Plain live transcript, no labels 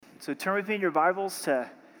So turn with me in your Bibles to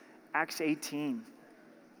Acts 18.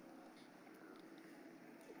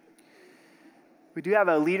 We do have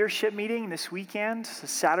a leadership meeting this weekend, so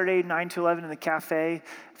Saturday 9 to 11 in the cafe.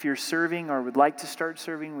 If you're serving or would like to start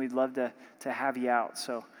serving, we'd love to have you out.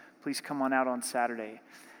 So please come on out on Saturday.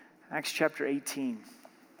 Acts chapter 18.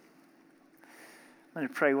 I'm going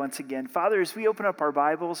to pray once again. Father, as we open up our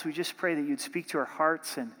Bibles, we just pray that you'd speak to our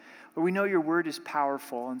hearts. And Lord, we know your word is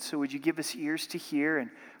powerful. And so would you give us ears to hear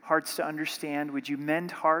and hearts to understand? Would you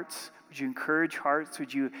mend hearts? Would you encourage hearts?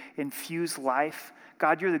 Would you infuse life?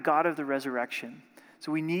 God, you're the God of the resurrection.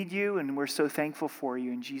 So we need you, and we're so thankful for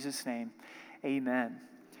you. In Jesus' name, amen.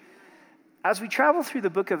 As we travel through the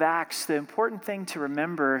book of Acts, the important thing to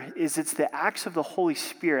remember is it's the acts of the Holy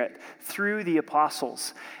Spirit through the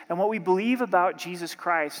apostles. And what we believe about Jesus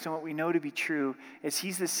Christ and what we know to be true is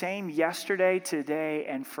he's the same yesterday, today,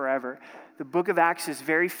 and forever. The book of Acts is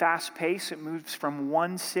very fast-paced. It moves from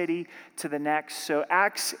one city to the next. So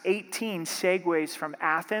Acts 18 segues from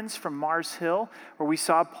Athens, from Mars Hill, where we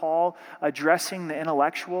saw Paul addressing the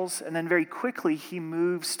intellectuals, and then very quickly he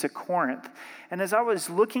moves to Corinth. And as I was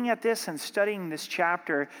looking at this and studying this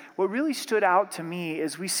chapter, what really stood out to me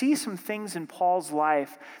is we see some things in Paul's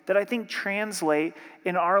life that I think translate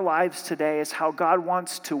in our lives today as how God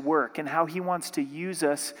wants to work and how he wants to use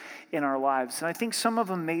us in our lives. And I think some of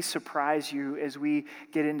them may surprise you as we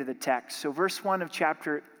get into the text. So verse 1 of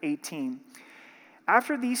chapter 18.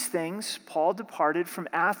 After these things, Paul departed from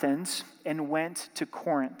Athens and went to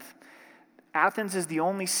Corinth. Athens is the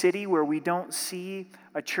only city where we don't see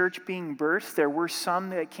a church being birthed. There were some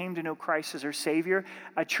that came to know Christ as their Savior.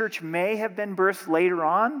 A church may have been birthed later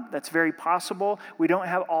on. That's very possible. We don't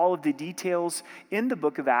have all of the details in the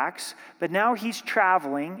book of Acts. But now he's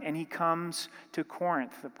traveling and he comes to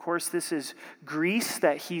Corinth. Of course, this is Greece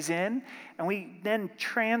that he's in. And we then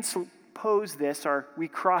transpose this, or we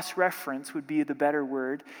cross-reference would be the better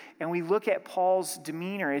word, and we look at Paul's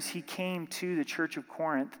demeanor as he came to the church of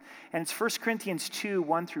Corinth. And it's 1 Corinthians 2,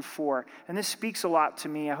 1 through 4. And this speaks a lot to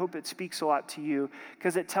me. I hope it speaks a lot to you,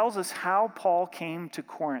 because it tells us how Paul came to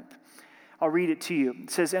Corinth. I'll read it to you.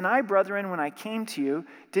 It says, "And I, brethren, when I came to you,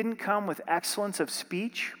 didn't come with excellence of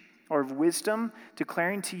speech or of wisdom,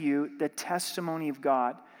 declaring to you the testimony of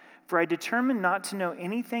God. For I determined not to know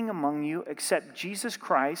anything among you except Jesus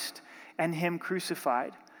Christ and him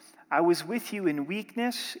crucified. I was with you in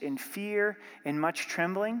weakness, in fear, in much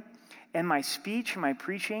trembling, and my speech and my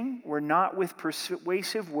preaching were not with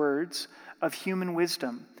persuasive words of human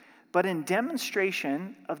wisdom, but in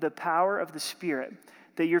demonstration of the power of the Spirit,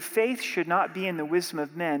 that your faith should not be in the wisdom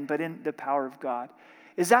of men, but in the power of God."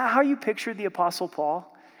 Is that how you pictured the Apostle Paul?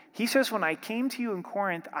 He says, when I came to you in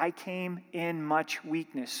Corinth, I came in much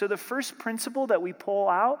weakness. So the first principle that we pull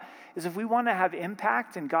out is if we want to have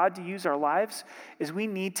impact and God to use our lives, is we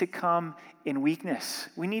need to come in weakness.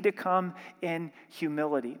 We need to come in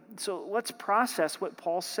humility. So let's process what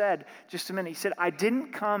Paul said just a minute. He said, I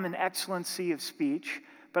didn't come in excellency of speech,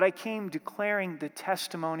 but I came declaring the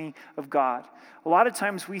testimony of God. A lot of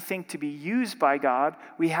times we think to be used by God,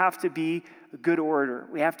 we have to be a good orator.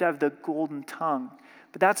 We have to have the golden tongue.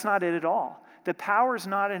 But that's not it at all. The power is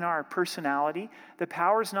not in our personality. The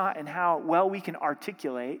power is not in how well we can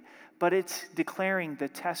articulate, but it's declaring the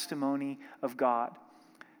testimony of God.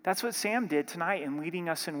 That's what Sam did tonight in leading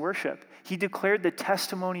us in worship. He declared the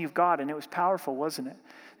testimony of God, and it was powerful, wasn't it?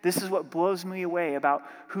 This is what blows me away about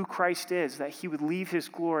who Christ is, that he would leave his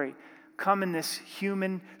glory, come in this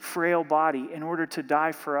human, frail body in order to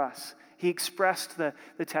die for us. He expressed the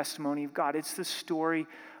testimony of God. It's the story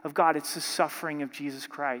of God. It's the suffering of Jesus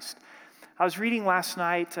Christ. I was reading last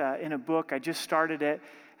night in a book. I just started it,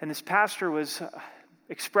 and this pastor was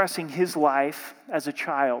expressing his life as a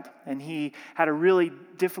child, and he had a really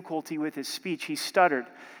difficulty with his speech. He stuttered.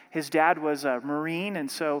 His dad was a Marine, and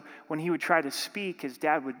so when he would try to speak, his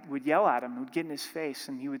dad would yell at him, would get in his face,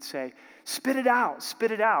 and he would say, spit it out,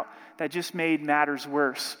 spit it out. That just made matters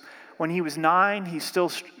worse. When he was 9, he still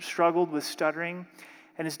struggled with stuttering,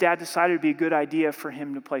 and his dad decided it would be a good idea for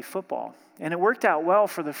him to play football. And it worked out well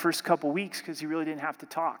for the first couple weeks because he really didn't have to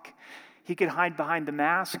talk. He could hide behind the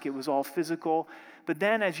mask. It was all physical. But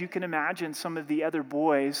then, as you can imagine, some of the other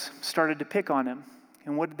boys started to pick on him.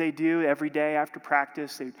 And what did they do every day after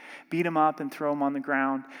practice? They'd beat him up and throw him on the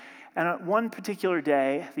ground. And on one particular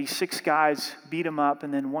day, these 6 guys beat him up,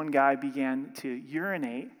 and then one guy began to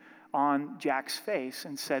urinate on Jack's face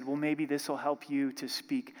and said, well, maybe this will help you to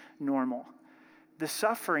speak normal. The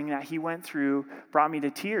suffering that he went through brought me to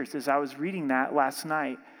tears as I was reading that last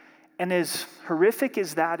night. And as horrific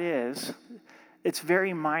as that is, it's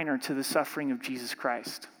very minor to the suffering of Jesus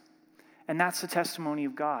Christ. And that's the testimony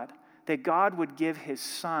of God. that God would give his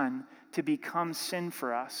son to become sin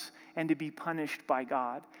for us and to be punished by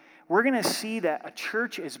God. We're going to see that a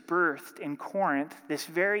church is birthed in Corinth, this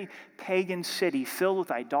very pagan city filled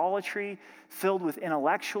with idolatry, filled with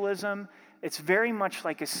intellectualism. It's very much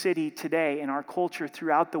like a city today in our culture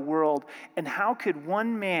throughout the world. And how could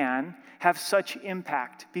one man have such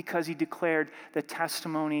impact? Because he declared the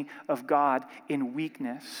testimony of God in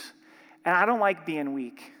weakness. And I don't like being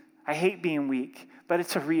weak. I hate being weak, but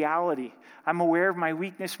it's a reality. I'm aware of my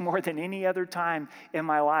weakness more than any other time in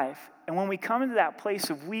my life. And when we come into that place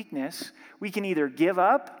of weakness, we can either give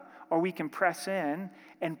up or we can press in.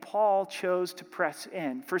 And Paul chose to press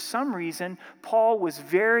in. For some reason, Paul was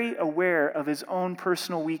very aware of his own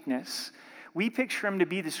personal weakness. We picture him to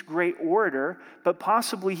be this great orator, but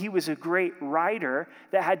possibly he was a great writer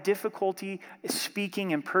that had difficulty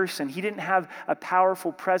speaking in person. He didn't have a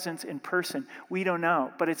powerful presence in person. We don't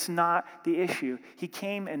know, but it's not the issue. He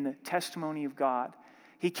came in the testimony of God.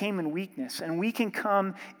 He came in weakness, and we can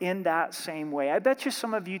come in that same way. I bet you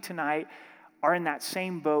some of you tonight are in that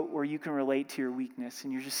same boat where you can relate to your weakness,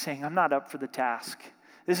 and you're just saying, I'm not up for the task.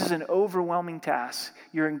 This is an overwhelming task.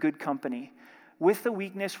 You're in good company. With the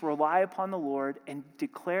weakness, rely upon the Lord and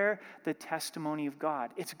declare the testimony of God.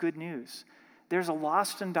 It's good news. There's a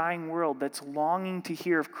lost and dying world that's longing to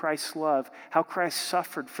hear of Christ's love, how Christ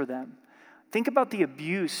suffered for them. Think about the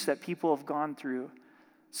abuse that people have gone through.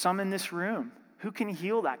 Some in this room. Who can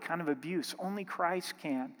heal that kind of abuse? Only Christ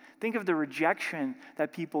can. Think of the rejection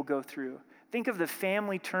that people go through. Think of the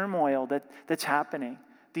family turmoil that's happening.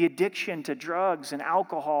 The addiction to drugs and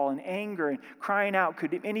alcohol and anger and crying out,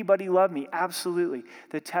 could anybody love me? Absolutely.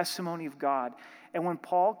 The testimony of God. And when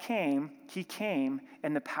Paul came, he came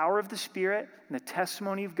in the power of the Spirit and the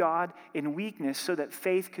testimony of God in weakness so that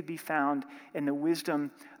faith could be found in the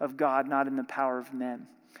wisdom of God, not in the power of men.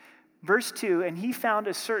 Verse 2, and he found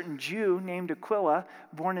a certain Jew named Aquila,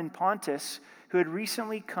 born in Pontus, who had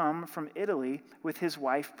recently come from Italy with his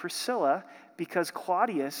wife Priscilla, because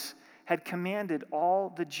Claudius had commanded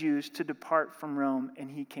all the Jews to depart from Rome,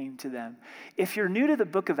 and he came to them. If you're new to the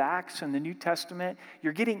book of Acts and the New Testament,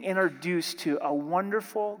 you're getting introduced to a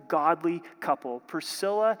wonderful, godly couple,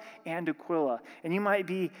 Priscilla and Aquila. And you might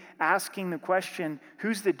be asking the question,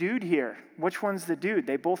 who's the dude here? Which one's the dude?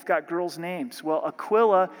 They both got girls' names. Well,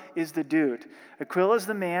 Aquila is the dude. Aquila's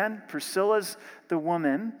the man, Priscilla's the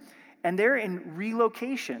woman, and they're in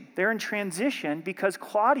relocation. They're in transition because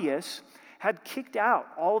Claudius had kicked out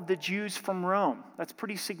all of the Jews from Rome. That's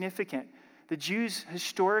pretty significant. The Jews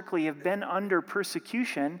historically have been under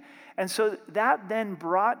persecution, and so that then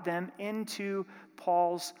brought them into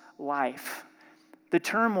Paul's life. The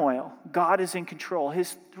turmoil, God is in control.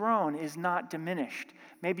 His throne is not diminished.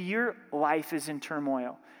 Maybe your life is in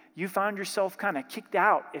turmoil. You found yourself kind of kicked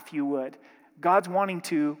out, if you would. God's wanting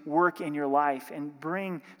to work in your life and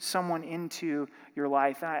bring someone into your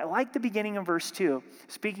life. And I like the beginning of verse 2.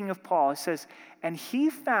 Speaking of Paul, it says, and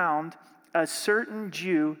he found a certain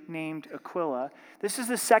Jew named Aquila. This is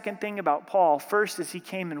the second thing about Paul. First is he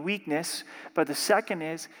came in weakness, but the second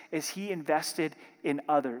is he invested in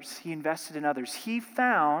others. He invested in others. He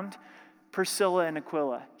found Priscilla and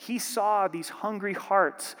Aquila. He saw these hungry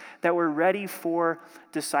hearts that were ready for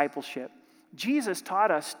discipleship. Jesus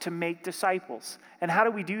taught us to make disciples. And how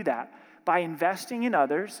do we do that? By investing in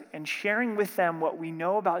others and sharing with them what we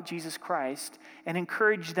know about Jesus Christ and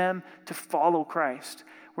encourage them to follow Christ.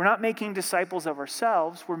 We're not making disciples of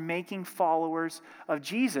ourselves, we're making followers of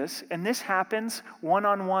Jesus, and this happens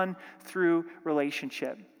one-on-one through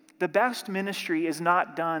relationship. The best ministry is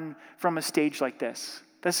not done from a stage like this.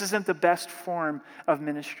 This isn't the best form of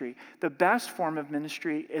ministry. The best form of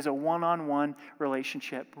ministry is a one-on-one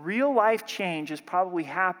relationship. Real life change has probably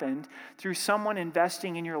happened through someone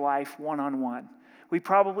investing in your life one-on-one. We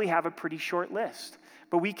probably have a pretty short list,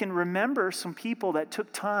 but we can remember some people that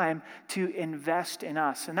took time to invest in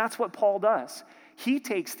us, and that's what Paul does. He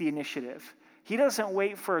takes the initiative. He doesn't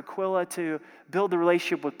wait for Aquila to build the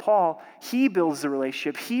relationship with Paul. He builds the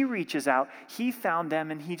relationship. He reaches out. He found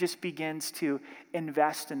them, and he just begins to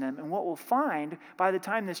invest in them. And what we'll find by the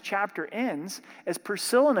time this chapter ends is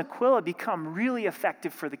Priscilla and Aquila become really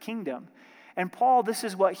effective for the kingdom. And Paul, this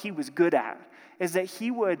is what he was good at, is that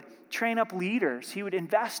he would train up leaders. He would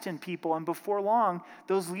invest in people, and before long,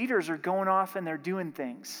 those leaders are going off and they're doing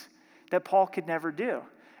things that Paul could never do.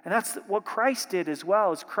 And that's what Christ did as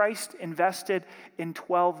well, is Christ invested in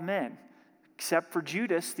 12 men. Except for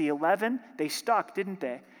Judas, the 11, they stuck, didn't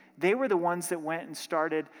they? They were the ones that went and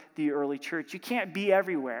started the early church. You can't be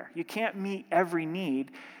everywhere. You can't meet every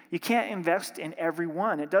need. You can't invest in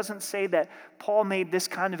everyone. It doesn't say that Paul made this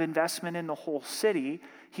kind of investment in the whole city.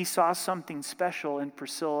 he saw something special in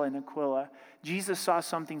Priscilla and Aquila. Jesus saw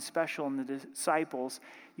something special in the disciples.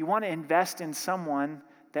 You want to invest in someone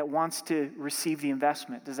that wants to receive the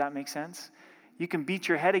investment. Does that make sense? You can beat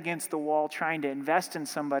your head against the wall trying to invest in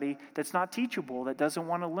somebody that's not teachable, that doesn't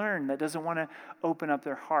want to learn, that doesn't want to open up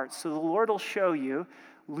their hearts. So the Lord will show you.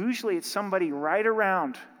 Usually it's somebody right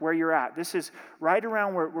around where you're at. This is right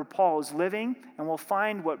around where Paul is living, and we'll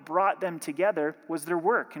find what brought them together was their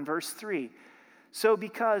work in verse 3. So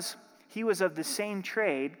because he was of the same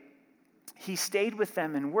trade, he stayed with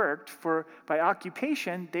them and worked, for by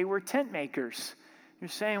occupation they were tent makers. You're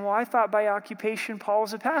saying, well, I thought by occupation Paul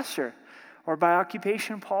was a pastor, or by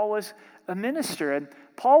occupation Paul was a minister. And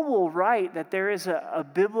Paul will write that there is a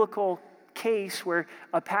biblical case where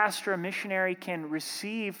a pastor, a missionary can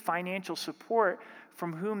receive financial support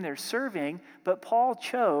from whom they're serving, but Paul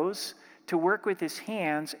chose to work with his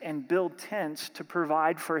hands and build tents to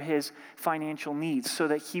provide for his financial needs so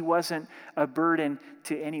that he wasn't a burden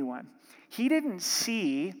to anyone. He didn't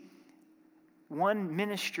see one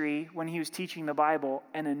ministry when he was teaching the Bible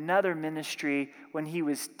and another ministry when he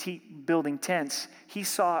was building tents. He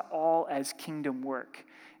saw it all as kingdom work.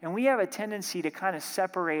 And we have a tendency to kind of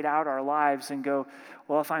separate out our lives and go,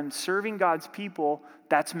 well, if I'm serving God's people,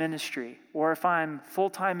 that's ministry. Or if I'm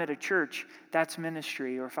full-time at a church, that's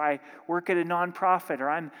ministry. Or if I work at a nonprofit or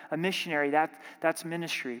I'm a missionary, that's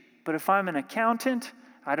ministry. But if I'm an accountant,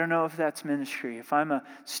 I don't know if that's ministry. If I'm a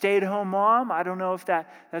stay-at-home mom, I don't know if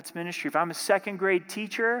that's ministry. If I'm a second-grade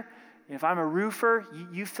teacher, if I'm a roofer,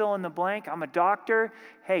 you fill in the blank. I'm a doctor.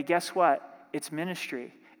 Hey, guess what? It's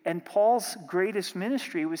ministry. And Paul's greatest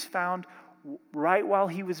ministry was found right while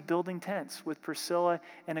he was building tents with Priscilla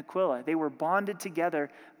and Aquila. They were bonded together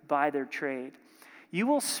by their trade. You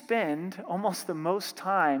will spend almost the most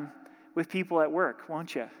time with people at work,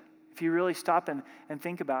 won't you? If you really stop and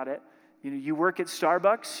think about it. You work at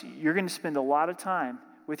Starbucks, you're going to spend a lot of time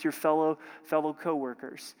with your fellow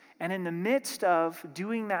coworkers. And in the midst of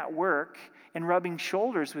doing that work and rubbing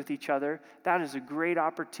shoulders with each other, that is a great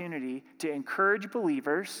opportunity to encourage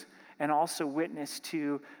believers and also witness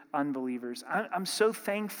to unbelievers. I'm so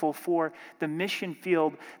thankful for the mission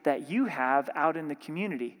field that you have out in the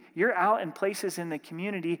community. You're out in places in the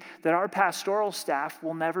community that our pastoral staff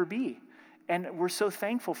will never be. And we're so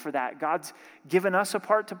thankful for that. God's given us a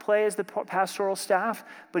part to play as the pastoral staff,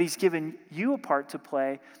 but he's given you a part to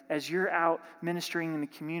play as you're out ministering in the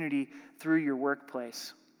community through your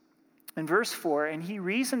workplace. In verse 4, and he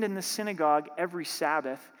reasoned in the synagogue every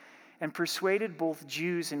Sabbath and persuaded both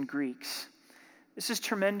Jews and Greeks. This is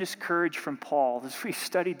tremendous courage from Paul as we've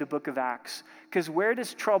studied the book of Acts. Because where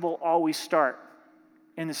does trouble always start?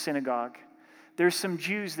 In the synagogue. There's some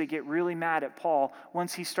Jews that get really mad at Paul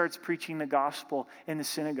once he starts preaching the gospel in the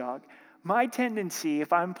synagogue. My tendency,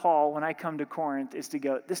 if I'm Paul, when I come to Corinth, is to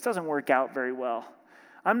go, this doesn't work out very well.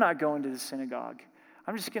 I'm not going to the synagogue.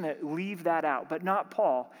 I'm just going to leave that out. But not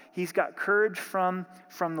Paul. He's got courage from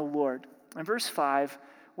the Lord. In verse 5,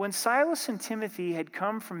 when Silas and Timothy had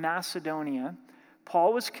come from Macedonia,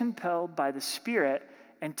 Paul was compelled by the Spirit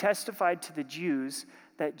and testified to the Jews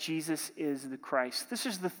that Jesus is the Christ. This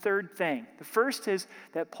is the third thing. The first is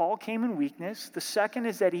that Paul came in weakness. The second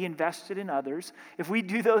is that he invested in others. If we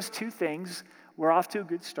do those two things, we're off to a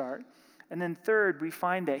good start. And then third, we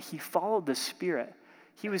find that he followed the Spirit.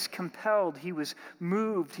 He was compelled, he was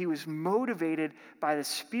moved, he was motivated by the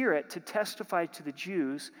Spirit to testify to the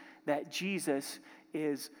Jews that Jesus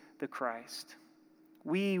is the Christ.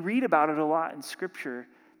 We read about it a lot in Scripture,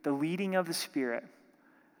 the leading of the Spirit.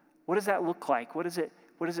 What does that look like? What does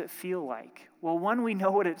it feel like? Well, one, we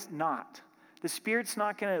know what it's not. The Spirit's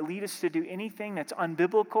not going to lead us to do anything that's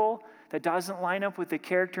unbiblical, that doesn't line up with the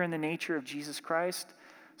character and the nature of Jesus Christ.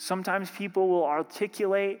 Sometimes people will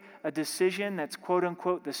articulate a decision that's quote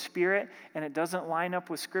unquote the Spirit, and it doesn't line up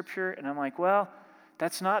with Scripture. And I'm like, well,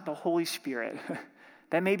 that's not the Holy Spirit.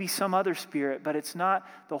 That may be some other spirit, but it's not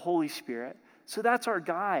the Holy Spirit. So that's our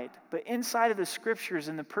guide. But inside of the Scriptures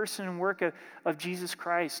and the person and work of Jesus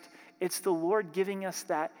Christ, it's the Lord giving us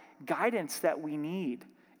that guidance that we need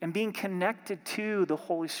and being connected to the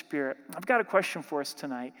Holy Spirit. I've got a question for us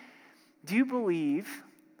tonight. Do you believe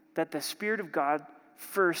that the Spirit of God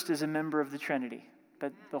first is a member of the Trinity?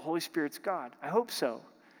 That the Holy Spirit's God? I hope so.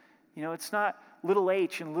 It's not little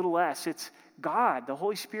h and little s. It's God. The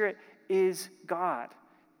Holy Spirit is God.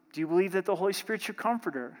 Do you believe that the Holy Spirit's your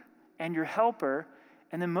comforter and your helper?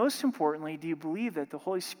 And then most importantly, do you believe that the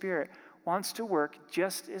Holy Spirit wants to work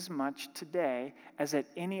just as much today as at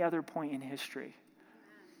any other point in history?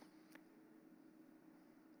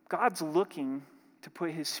 God's looking to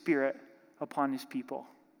put his Spirit upon his people.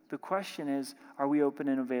 The question is, are we open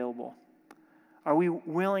and available? Are we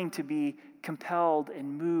willing to be compelled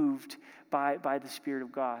and moved by the Spirit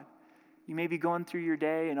of God? You may be going through your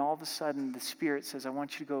day and all of a sudden the Spirit says, I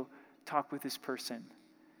want you to go talk with this person.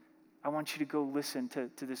 I want you to go listen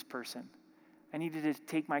to this person. I needed to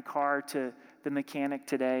take my car to the mechanic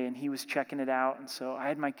today and he was checking it out. And so I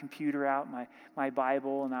had my computer out, my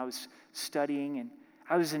Bible, and I was studying. And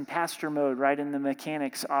I was in pastor mode right in the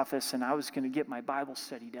mechanic's office and I was going to get my Bible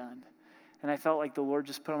study done. And I felt like the Lord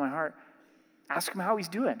just put on my heart, ask him how he's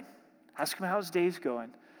doing. Ask him how his day's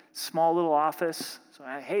going. Small little office. So,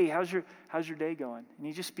 hey, how's your day going? And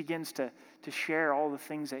he just begins to share all the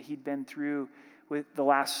things that he'd been through with the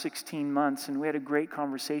last 16 months. And we had a great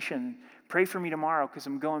conversation. Pray for me tomorrow because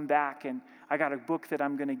I'm going back and I got a book that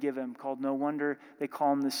I'm going to give him called No Wonder They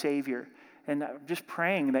Call Him the Savior. And I'm just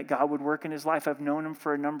praying that God would work in his life. I've known him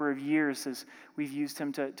for a number of years as we've used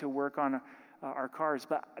him to work on our cars.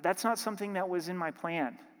 But that's not something that was in my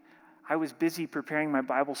plan. I was busy preparing my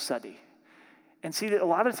Bible study. And see, that a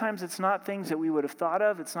lot of times it's not things that we would have thought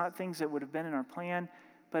of. It's not things that would have been in our plan,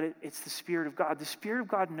 but it's the Spirit of God. The Spirit of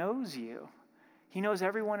God knows you. He knows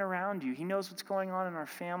everyone around you. He knows what's going on in our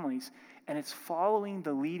families. And it's following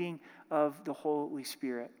the leading of the Holy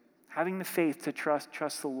Spirit. Having the faith to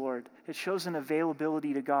trust the Lord. It shows an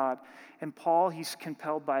availability to God. And Paul, he's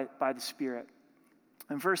compelled by the Spirit.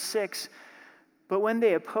 In verse 6, but when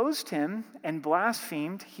they opposed him and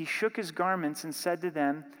blasphemed, he shook his garments and said to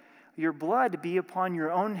them, your blood be upon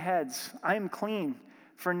your own heads. I am clean.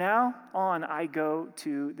 For now on I go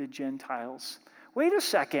to the Gentiles. Wait a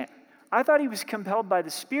second. I thought he was compelled by the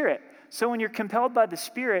Spirit. So when you're compelled by the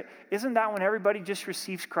Spirit, isn't that when everybody just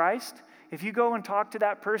receives Christ? If you go and talk to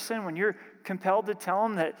that person, when you're compelled to tell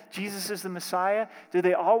them that Jesus is the Messiah, do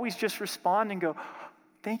they always just respond and go,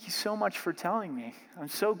 thank you so much for telling me. I'm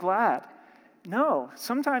so glad. No,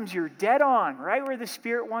 sometimes you're dead on, right where the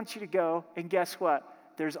Spirit wants you to go, and guess what?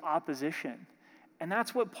 There's opposition. And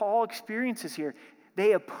that's what Paul experiences here.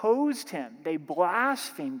 They opposed him. They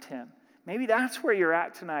blasphemed him. Maybe that's where you're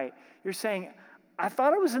at tonight. You're saying, I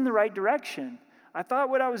thought I was in the right direction. I thought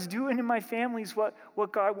what I was doing in my family is what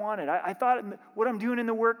God wanted. I thought what I'm doing in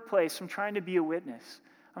the workplace, I'm trying to be a witness.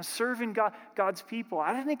 I'm serving God's people.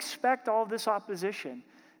 I didn't expect all this opposition.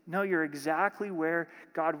 No, you're exactly where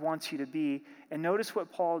God wants you to be. And notice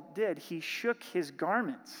what Paul did. He shook his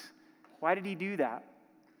garments. Why did he do that?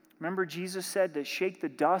 Remember, Jesus said to shake the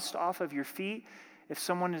dust off of your feet if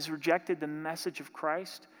someone has rejected the message of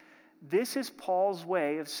Christ. This is Paul's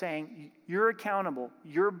way of saying, you're accountable.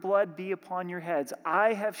 Your blood be upon your heads.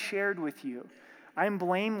 I have shared with you. I'm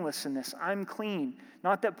blameless in this. I'm clean.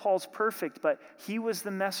 Not that Paul's perfect, but he was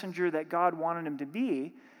the messenger that God wanted him to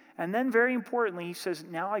be. And then very importantly, he says,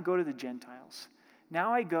 now I go to the Gentiles.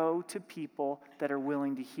 Now I go to people that are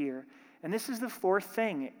willing to hear. And this is the fourth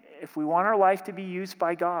thing. If we want our life to be used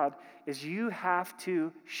by God, is you have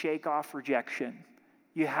to shake off rejection.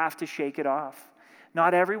 You have to shake it off.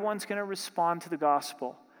 Not everyone's going to respond to the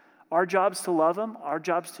gospel. Our job's to love them. Our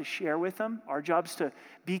job's to share with them. Our job's to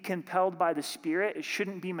be compelled by the Spirit. It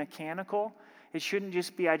shouldn't be mechanical. It shouldn't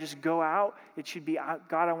just be, I just go out. It should be,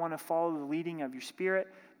 God, I want to follow the leading of your Spirit.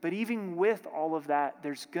 But even with all of that,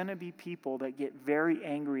 there's going to be people that get very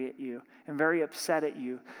angry at you and very upset at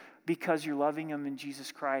you because you're loving them in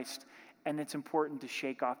Jesus Christ. And it's important to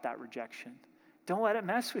shake off that rejection. Don't let it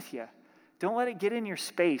mess with you. Don't let it get in your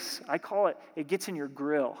space. I call it gets in your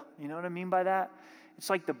grill. You know what I mean by that? It's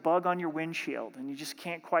like the bug on your windshield, and you just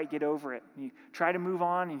can't quite get over it. And you try to move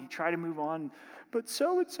on, and you try to move on, but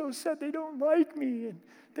so-and-so said they don't like me, and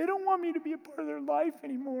they don't want me to be a part of their life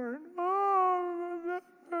anymore.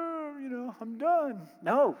 I'm done.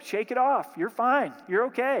 No, shake it off. You're fine. You're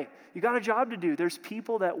okay. You got a job to do. There's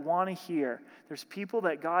people that want to hear. There's people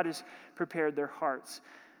that God has prepared their hearts.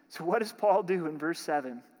 So what does Paul do in verse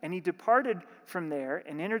 7? And he departed from there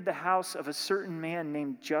and entered the house of a certain man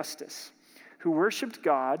named Justus, who worshiped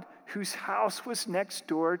God, whose house was next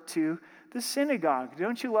door to the synagogue.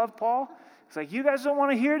 Don't you love Paul? It's like, you guys don't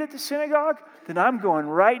want to hear it at the synagogue? Then I'm going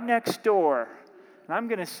right next door. And I'm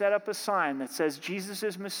going to set up a sign that says, Jesus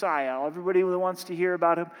is Messiah. Everybody who wants to hear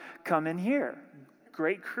about him, come in here.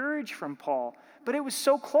 Great courage from Paul. But it was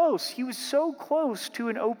so close. He was so close to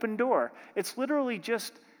an open door. It's literally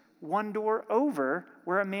just one door over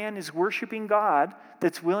where a man is worshiping God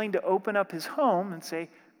that's willing to open up his home and say,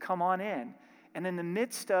 come on in. And in the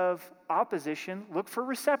midst of opposition, look for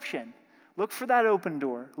reception. Look for that open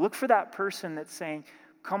door. Look for that person that's saying,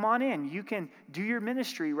 come on in. You can do your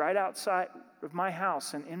ministry right outside of my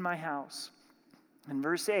house and in my house. In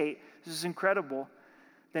verse 8, this is incredible.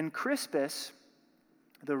 Then Crispus,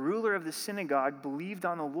 the ruler of the synagogue, believed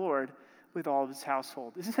on the Lord with all of his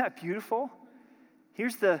household. Isn't that beautiful?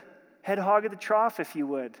 Here's the head hog of the trough, if you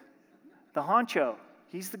would. The honcho.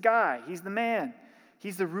 He's the guy. He's the man.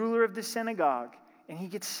 He's the ruler of the synagogue. And he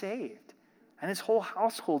gets saved. And his whole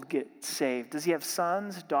household gets saved. Does he have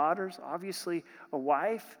sons, daughters? Obviously, a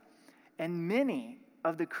wife. And many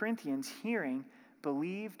of the Corinthians, hearing,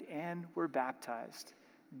 believed and were baptized.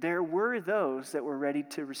 There were those that were ready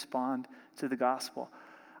to respond to the gospel.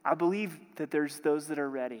 I believe that there's those that are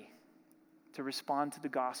ready to respond to the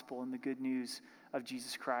gospel and the good news of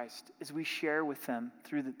Jesus Christ as we share with them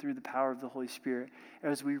through the power of the Holy Spirit,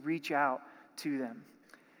 as we reach out to them.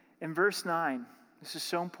 In verse 9, this is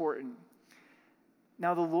so important.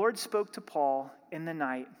 Now the Lord spoke to Paul in the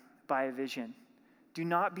night by a vision. Do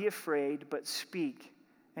not be afraid, but speak,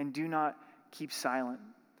 and do not keep silent.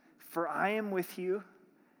 For I am with you,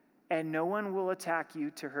 and no one will attack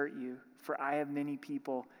you to hurt you, for I have many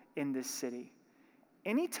people in this city.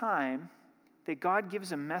 Anytime that God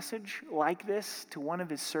gives a message like this to one of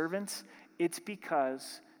his servants, it's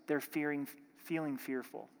because they're feeling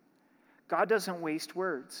fearful. God doesn't waste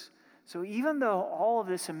words. So even though all of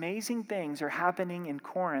this amazing things are happening in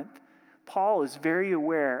Corinth, Paul is very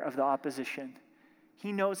aware of the opposition.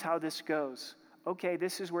 He knows how this goes. Okay,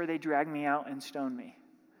 this is where they drag me out and stone me.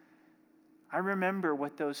 I remember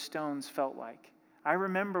what those stones felt like. I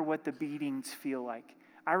remember what the beatings feel like.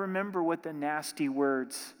 I remember what the nasty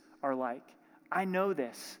words are like. I know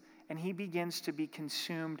this. And he begins to be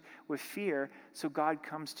consumed with fear. So God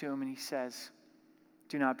comes to him and he says,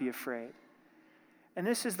 do not be afraid. And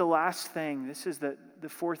this is the last thing. This is the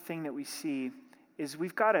fourth thing that we see is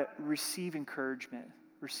we've got to receive encouragement.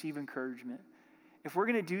 Receive encouragement. If we're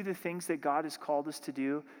going to do the things that God has called us to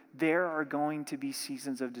do, there are going to be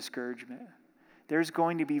seasons of discouragement. There's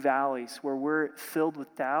going to be valleys where we're filled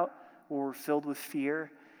with doubt, where we're filled with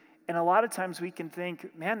fear. And a lot of times we can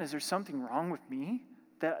think, man, is there something wrong with me?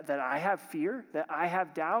 That I have fear? That I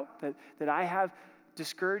have doubt? That I have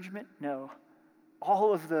discouragement? No.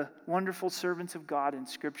 All of the wonderful servants of God in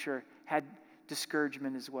Scripture had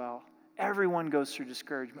discouragement as well. Everyone goes through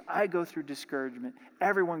discouragement. I go through discouragement.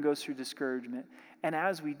 Everyone goes through discouragement. And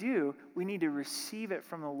as we do, we need to receive it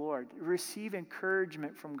from the Lord. Receive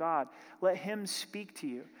encouragement from God. Let him speak to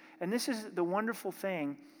you. And this is the wonderful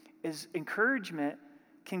thing, is encouragement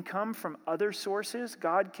can come from other sources.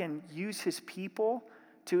 God can use his people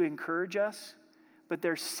to encourage us, but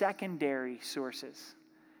they're secondary sources.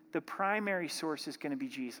 The primary source is going to be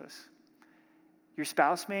Jesus. Your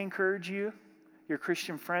spouse may encourage you. Your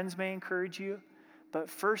Christian friends may encourage you. But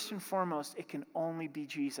first and foremost, it can only be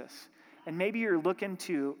Jesus. And maybe you're looking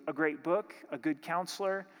to a great book, a good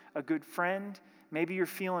counselor, a good friend. Maybe you're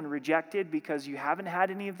feeling rejected because you haven't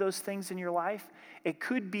had any of those things in your life. It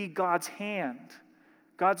could be God's hand.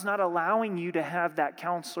 God's not allowing you to have that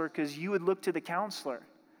counselor because you would look to the counselor.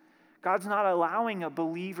 God's not allowing a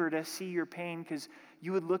believer to see your pain because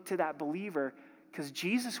you would look to that believer, because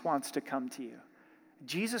Jesus wants to come to you.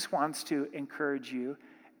 Jesus wants to encourage you,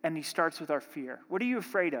 and he starts with our fear. What are you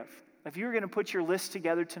afraid of? If you were going to put your list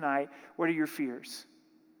together tonight, what are your fears?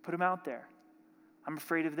 Put them out there. I'm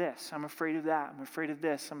afraid of this. I'm afraid of that. I'm afraid of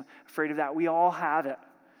this. I'm afraid of that. We all have it.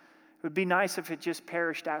 It would be nice if it just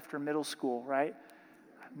perished after middle school, right?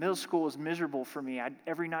 Middle school was miserable for me.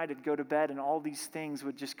 Every night I'd go to bed and all these things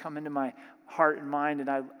would just come into my heart and mind, and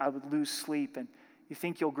I would lose sleep. And you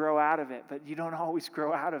think you'll grow out of it, but you don't always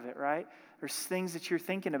grow out of it, right? There's things that you're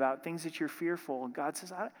thinking about, things that you're fearful. And God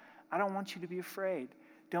says, I don't want you to be afraid.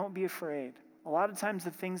 Don't be afraid. A lot of times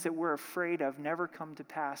the things that we're afraid of never come to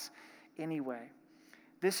pass anyway.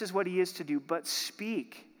 This is what he is to do. But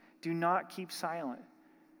speak. Do not keep silent.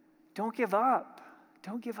 Don't give up.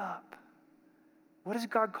 Don't give up. What has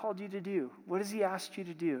God called you to do? What has he asked you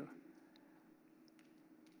to do?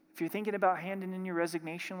 If you're thinking about handing in your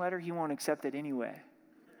resignation letter, he won't accept it anyway.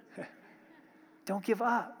 Don't give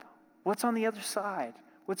up. What's on the other side?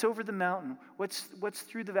 What's over the mountain? What's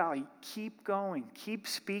through the valley? Keep going. Keep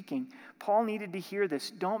speaking. Paul needed to hear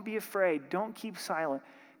this. Don't be afraid. Don't keep silent.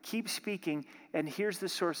 Keep speaking. And here's the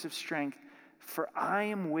source of strength. For I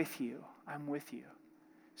am with you. I'm with you.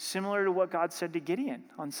 Similar to what God said to Gideon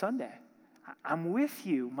on Sunday. I'm with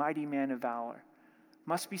you, mighty man of valor.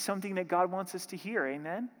 Must be something that God wants us to hear,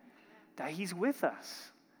 amen? That he's with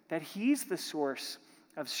us, that he's the source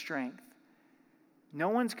of strength. No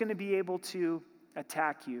one's going to be able to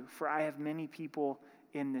attack you, for I have many people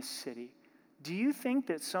in this city. Do you think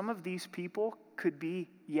that some of these people could be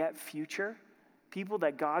yet future? People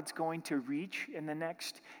that God's going to reach in the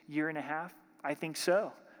next year and a half? I think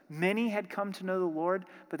so. Many had come to know the Lord,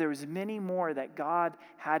 but there was many more that God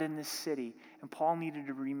had in this city, and Paul needed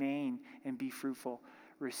to remain and be fruitful.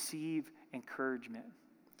 Receive encouragement.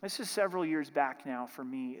 This is several years back now for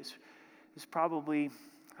me. It's probably,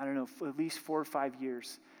 I don't know, at least 4 or 5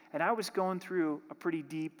 years. And I was going through a pretty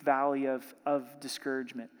deep valley of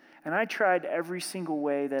discouragement. And I tried every single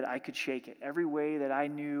way that I could shake it. Every way that I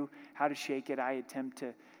knew how to shake it, I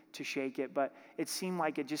attempted to shake it. But it seemed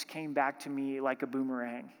like it just came back to me like a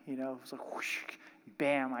boomerang. You know, it was like whoosh,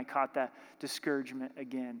 bam, I caught that discouragement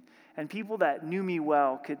again. And people that knew me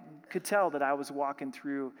well could tell that I was walking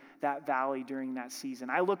through that valley during that season.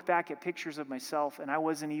 I look back at pictures of myself, and I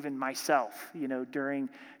wasn't even myself, you know, during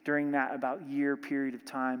that about year period of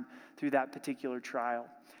time through that particular trial.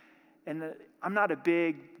 And I'm not a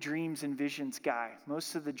big dreams and visions guy.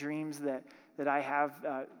 Most of the dreams that I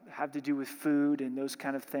have to do with food and those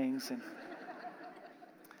kind of things.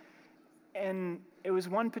 And it was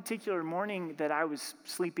one particular morning that I was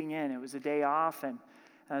sleeping in. It was a day off, and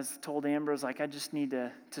I was told Ambrose, like, I just need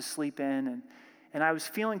to sleep in. And I was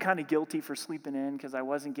feeling kind of guilty for sleeping in because I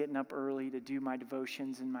wasn't getting up early to do my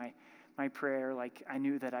devotions and my prayer like I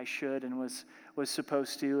knew that I should and was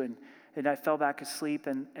supposed to. And I fell back asleep,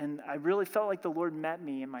 and I really felt like the Lord met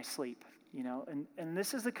me in my sleep, you know. And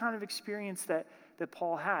this is the kind of experience that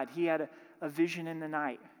Paul had. He had a vision in the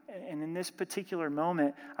night. And in this particular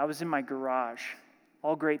moment, I was in my garage.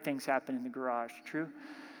 All great things happen in the garage, true?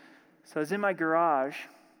 So I was in my garage,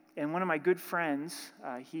 and one of my good friends,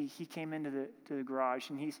 he came into the garage,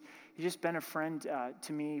 and he's just been a friend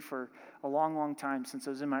to me for a long, long time since I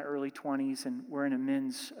was in my early 20s, and we're in a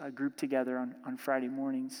men's group together on Friday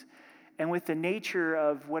mornings. And with the nature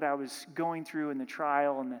of what I was going through in the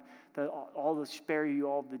trial and all the spare you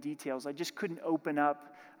all the details, I just couldn't open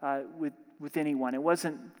up with anyone. It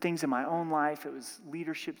wasn't things in my own life. It was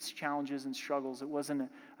leadership's challenges and struggles. It wasn't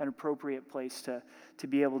an appropriate place to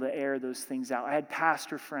be able to air those things out. I had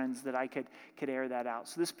pastor friends that I could air that out.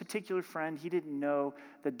 So this particular friend, he didn't know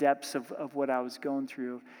the depths of what I was going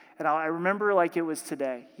through. And I remember like it was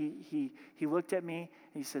today. He looked at me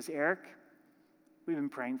and he says, Eric, we've been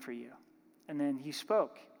praying for you. And then he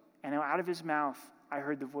spoke. And out of his mouth, I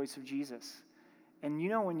heard the voice of Jesus. And you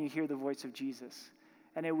know when you hear the voice of Jesus,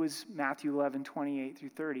 and it was Matthew 11:28 through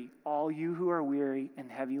 30. All you who are weary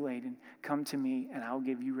and heavy laden, come to me and I'll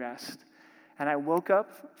give you rest. And I woke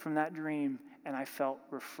up from that dream and I felt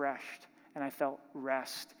refreshed and I felt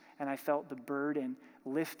rest and I felt the burden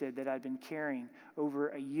lifted that I'd been carrying over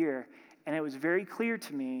a year. And it was very clear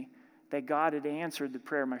to me that God had answered the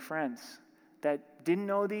prayer of my friends that didn't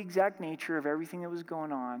know the exact nature of everything that was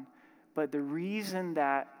going on, but the reason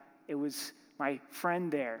that it was my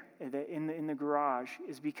friend there in the garage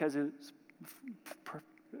is because it was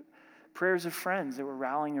prayers of friends that were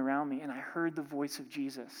rallying around me, and I heard the voice of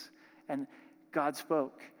Jesus, and God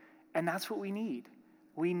spoke. And that's what we need.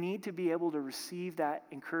 We need to be able to receive that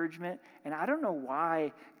encouragement, and I don't know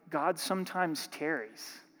why God sometimes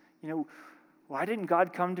tarries. You know, why didn't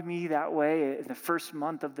God come to me that way in the first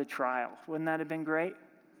month of the trial? Wouldn't that have been great?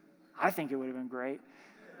 I think it would have been great,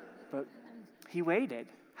 but he waited.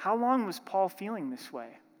 How long was Paul feeling this way?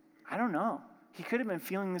 I don't know. He could have been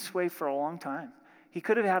feeling this way for a long time. He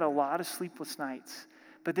could have had a lot of sleepless nights.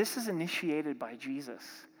 But this is initiated by Jesus.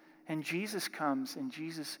 And Jesus comes and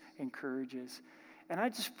Jesus encourages. And I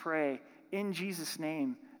just pray in Jesus'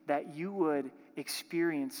 name that you would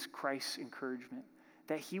experience Christ's encouragement.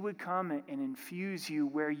 That he would come and infuse you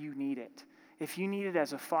where you need it. If you need it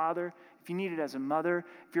as a father, if you need it as a mother,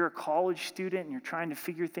 if you're a college student and you're trying to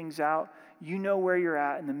figure things out, you know where you're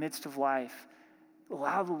at in the midst of life.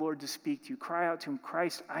 Allow the Lord to speak to you. Cry out to him,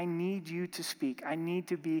 Christ, I need you to speak. I need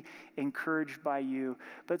to be encouraged by you.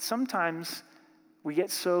 But sometimes we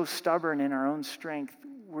get so stubborn in our own strength,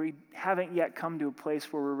 we haven't yet come to a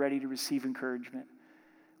place where we're ready to receive encouragement.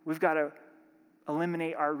 We've got to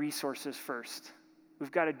eliminate our resources first.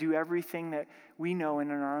 We've got to do everything that we know in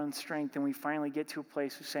our own strength, and we finally get to a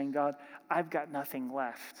place of saying, God, I've got nothing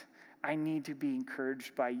left. I need to be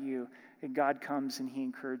encouraged by you. And God comes and he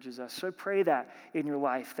encourages us. So I pray that in your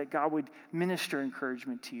life, that God would minister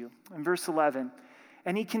encouragement to you. In verse 11,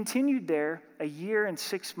 and he continued there 1 year and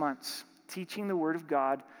 6 months, teaching the word of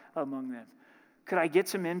God among them. Could I get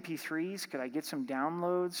some MP3s? Could I get some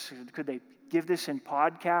downloads? Could they give this in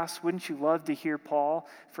podcasts? Wouldn't you love to hear Paul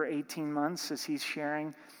for 18 months as he's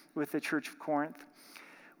sharing with the church of Corinth?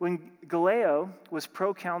 When Gallio was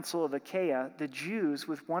proconsul of Achaia, the Jews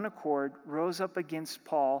with one accord rose up against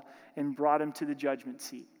Paul and brought him to the judgment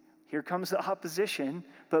seat. Here comes the opposition,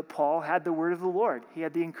 but Paul had the word of the Lord. He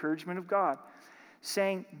had the encouragement of God,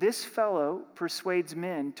 saying, this fellow persuades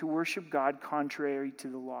men to worship God contrary to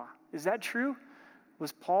the law. Is that true?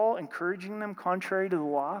 Was Paul encouraging them contrary to the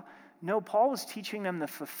law? No, Paul was teaching them the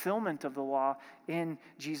fulfillment of the law in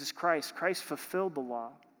Jesus Christ. Christ fulfilled the law.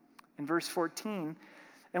 In verse 14,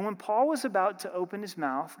 and when Paul was about to open his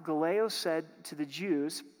mouth, Gallio said to the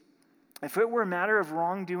Jews, if it were a matter of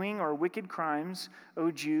wrongdoing or wicked crimes, O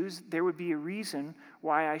Jews, there would be a reason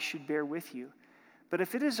why I should bear with you. But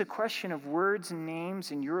if it is a question of words and names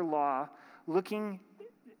in your law, looking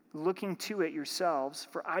to it yourselves,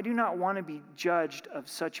 for I do not want to be judged of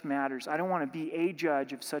such matters. I don't want to be a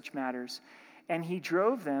judge of such matters. And he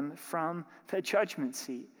drove them from the judgment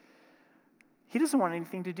seat. He doesn't want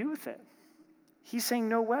anything to do with it. He's saying,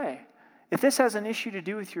 no way. If this has an issue to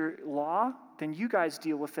do with your law, then you guys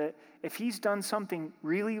deal with it. If he's done something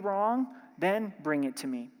really wrong, then bring it to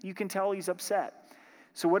me. You can tell he's upset.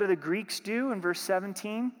 So what do the Greeks do in verse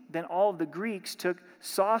 17? Then all of the Greeks took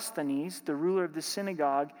Sosthenes, the ruler of the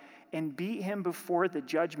synagogue, and beat him before the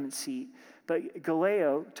judgment seat. But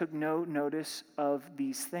Gallio took no notice of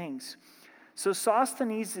these things. So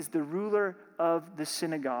Sosthenes is the ruler of the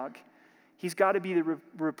synagogue. He's got to be the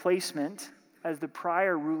replacement, as the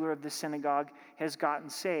prior ruler of the synagogue has gotten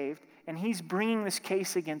saved, and he's bringing this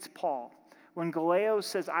case against Paul. When Gallio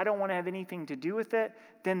says, I don't want to have anything to do with it,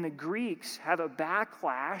 then the Greeks have a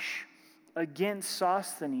backlash against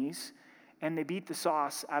Sosthenes, and they beat the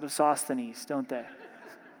sauce out of Sosthenes, don't they?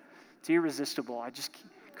 It's irresistible. I just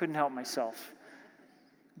couldn't help myself.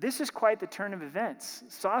 This is quite the turn of events.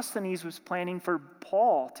 Sosthenes was planning for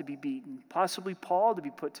Paul to be beaten, possibly Paul to be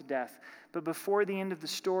put to death. But before the end of the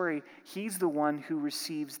story, he's the one who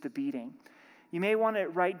receives the beating. You may want to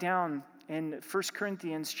write down in 1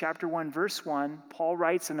 Corinthians chapter 1, verse 1, Paul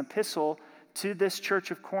writes an epistle to this church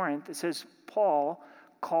of Corinth. It says, Paul,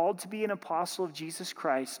 called to be an apostle of Jesus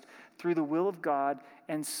Christ through the will of God,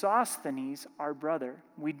 and Sosthenes, our brother.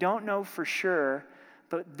 We don't know for sure,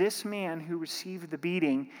 but this man who received the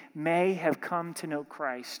beating may have come to know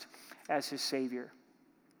Christ as his Savior.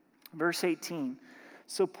 Verse 18,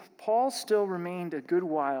 so Paul still remained a good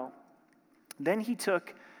while. Then he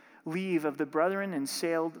took leave of the brethren and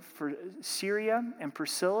sailed for Syria, and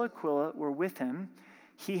Priscilla and Aquila were with him.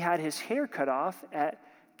 He had his hair cut off at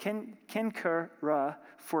Cenchrea,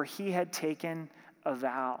 for he had taken a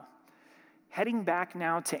vow. Heading back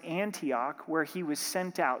now to Antioch, where he was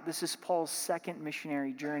sent out. This is Paul's second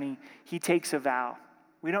missionary journey. He takes a vow.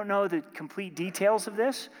 We don't know the complete details of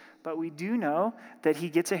this, but we do know that he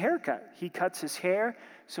gets a haircut. He cuts his hair.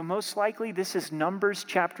 So most likely this is Numbers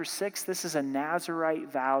chapter 6. This is a Nazirite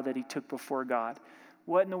vow that he took before God.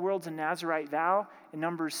 What in the world's a Nazirite vow? In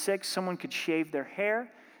Numbers 6, someone could shave their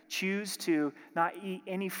hair, choose to not eat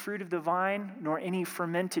any fruit of the vine, nor any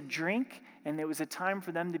fermented drink, and it was a time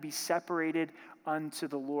for them to be separated unto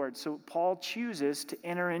the Lord. So Paul chooses to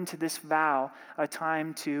enter into this vow, a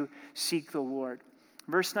time to seek the Lord.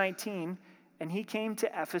 Verse 19, and he came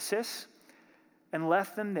to Ephesus and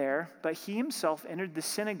left them there, but he himself entered the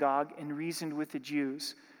synagogue and reasoned with the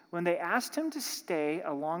Jews. When they asked him to stay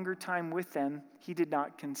a longer time with them, he did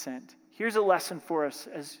not consent. Here's a lesson for us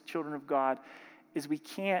as children of God, is we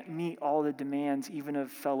can't meet all the demands even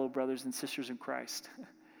of fellow brothers and sisters in Christ.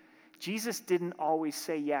 Jesus didn't always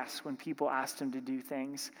say yes when people asked him to do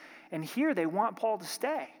things. And here they want Paul to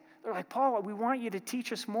stay. They're like, Paul, we want you to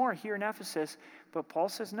teach us more here in Ephesus. But Paul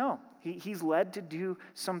says no. He's led to do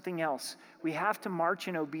something else. We have to march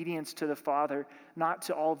in obedience to the Father, not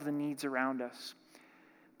to all of the needs around us.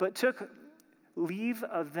 But took leave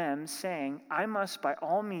of them, saying, I must by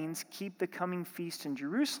all means keep the coming feast in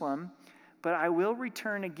Jerusalem, but I will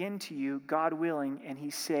return again to you, God willing. And he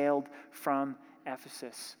sailed from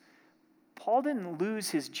Ephesus. Paul didn't lose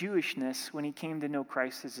his Jewishness when he came to know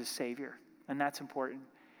Christ as his Savior, and that's important.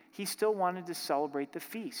 He still wanted to celebrate the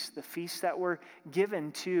feasts that were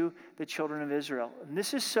given to the children of Israel. And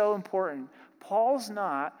this is so important. Paul's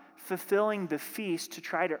not fulfilling the feast to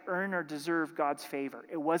try to earn or deserve God's favor.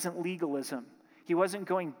 It wasn't legalism. He wasn't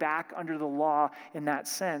going back under the law in that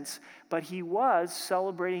sense, but he was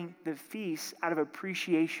celebrating the feast out of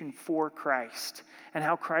appreciation for Christ and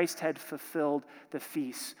how Christ had fulfilled the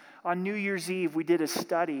feasts. On New Year's Eve, we did a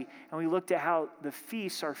study, and we looked at how the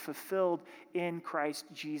feasts are fulfilled in Christ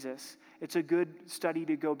Jesus. It's a good study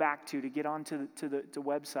to go back to get onto the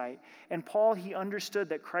website. And Paul, he understood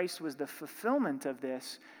that Christ was the fulfillment of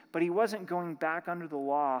this, but he wasn't going back under the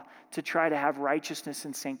law to try to have righteousness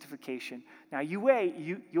and sanctification. Now you wait,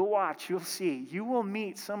 you'll watch, you'll see. You will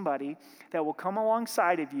meet somebody that will come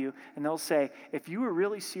alongside of you, and they'll say, if you were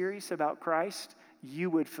really serious about Christ,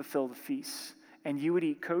 you would fulfill the feasts, and you would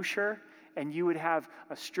eat kosher, and you would have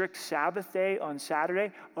a strict Sabbath day on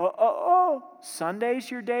Saturday.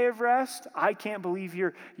 Sunday's your day of rest? I can't believe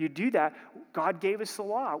you do that. God gave us the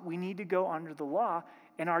law. We need to go under the law.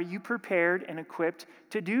 And are you prepared and equipped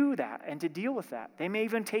to do that and to deal with that? They may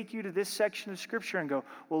even take you to this section of Scripture and go,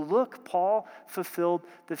 well, look, Paul fulfilled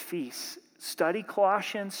the feasts. Study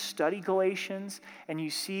Colossians, study Galatians, and you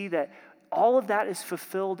see that all of that is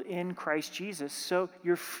fulfilled in Christ Jesus. So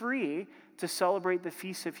you're free to celebrate the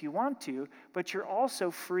feasts if you want to, but you're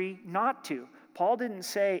also free not to. Paul didn't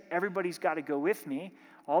say, everybody's got to go with me.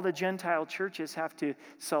 All the Gentile churches have to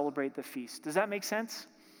celebrate the feast. Does that make sense?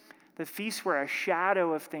 The feasts were a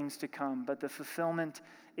shadow of things to come, but the fulfillment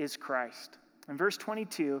is Christ. In verse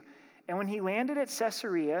 22, and when he landed at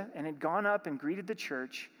Caesarea and had gone up and greeted the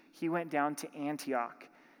church, he went down to Antioch.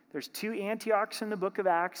 There's 2 Antiochs in the book of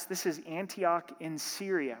Acts. This is Antioch in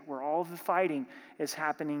Syria, where all of the fighting is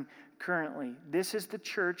happening currently. This is the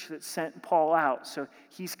church that sent Paul out. So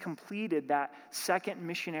he's completed that second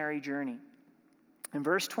missionary journey. In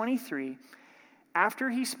verse 23, after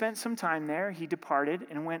he spent some time there, he departed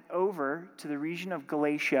and went over to the region of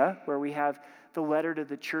Galatia, where we have the letter to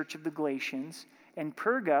the church of the Galatians, and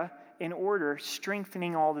Perga, in order,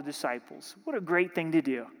 strengthening all the disciples. What a great thing to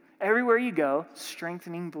do. Everywhere you go,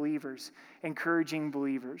 strengthening believers, encouraging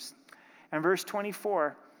believers. And verse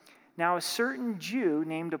 24, now a certain Jew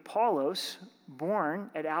named Apollos, born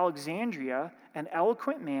at Alexandria, an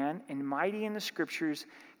eloquent man and mighty in the Scriptures,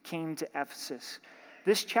 came to Ephesus.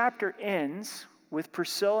 This chapter ends with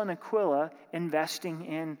Priscilla and Aquila investing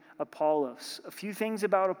in Apollos. A few things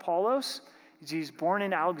about Apollos. He's born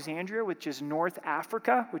in Alexandria, which is North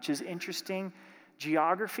Africa, which is interesting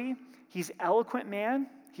geography. He's an eloquent man.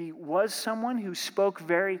 He was someone who spoke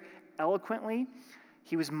very eloquently.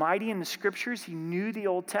 He was mighty in the Scriptures. He knew the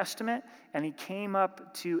Old Testament, and he came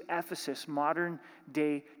up to Ephesus,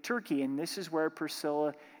 modern-day Turkey, and this is where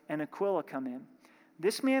Priscilla and Aquila come in.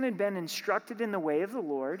 This man had been instructed in the way of the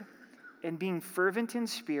Lord, and being fervent in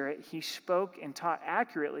spirit, he spoke and taught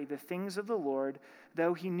accurately the things of the Lord,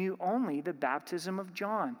 though he knew only the baptism of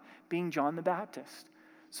John, being John the Baptist.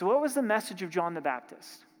 So what was the message of John the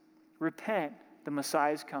Baptist? Repent, the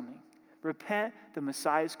Messiah is coming. Repent, the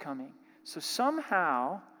Messiah is coming. So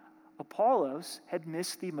somehow, Apollos had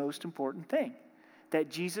missed the most important thing, that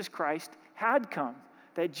Jesus Christ had come,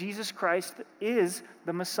 that Jesus Christ is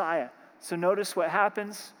the Messiah. So notice what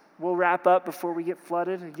happens. We'll wrap up before we get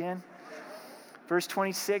flooded again. Verse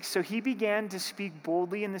 26, so he began to speak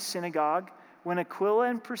boldly in the synagogue. When Aquila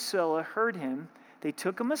and Priscilla heard him, they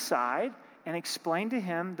took him aside and explained to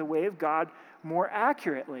him the way of God more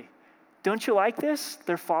accurately. Don't you like this?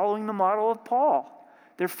 They're following the model of Paul.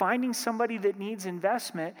 They're finding somebody that needs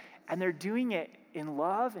investment, and they're doing it in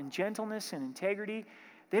love and gentleness and integrity.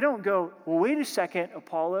 They don't go, well, wait a second,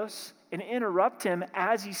 Apollos, and interrupt him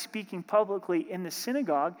as he's speaking publicly in the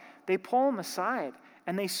synagogue. They pull him aside,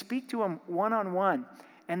 and they speak to him one-on-one,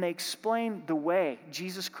 and they explain the way,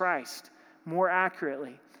 Jesus Christ, more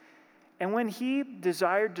accurately. And when he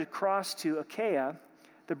desired to cross to Achaia,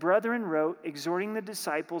 the brethren wrote, exhorting the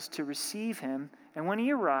disciples to receive him. And when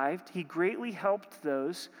he arrived, he greatly helped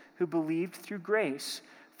those who believed through grace,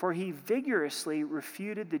 for he vigorously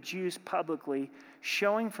refuted the Jews publicly,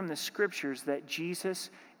 showing from the Scriptures that Jesus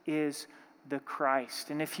is the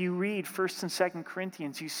Christ. And if you read 1st and 2nd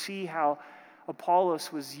Corinthians, you see how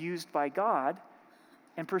Apollos was used by God,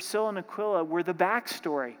 and Priscilla and Aquila were the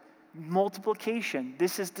backstory. Multiplication.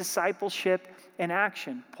 This is discipleship in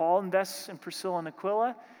action. Paul invests in Priscilla and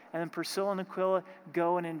Aquila, and then Priscilla and Aquila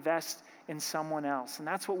go and invest in someone else. And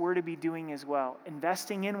that's what we're to be doing as well.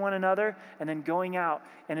 Investing in one another, and then going out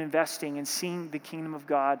and investing and seeing the kingdom of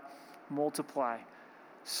God multiply.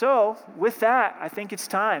 So, with that, I think it's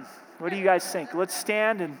time. What do you guys think? Let's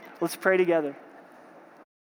stand and let's pray together.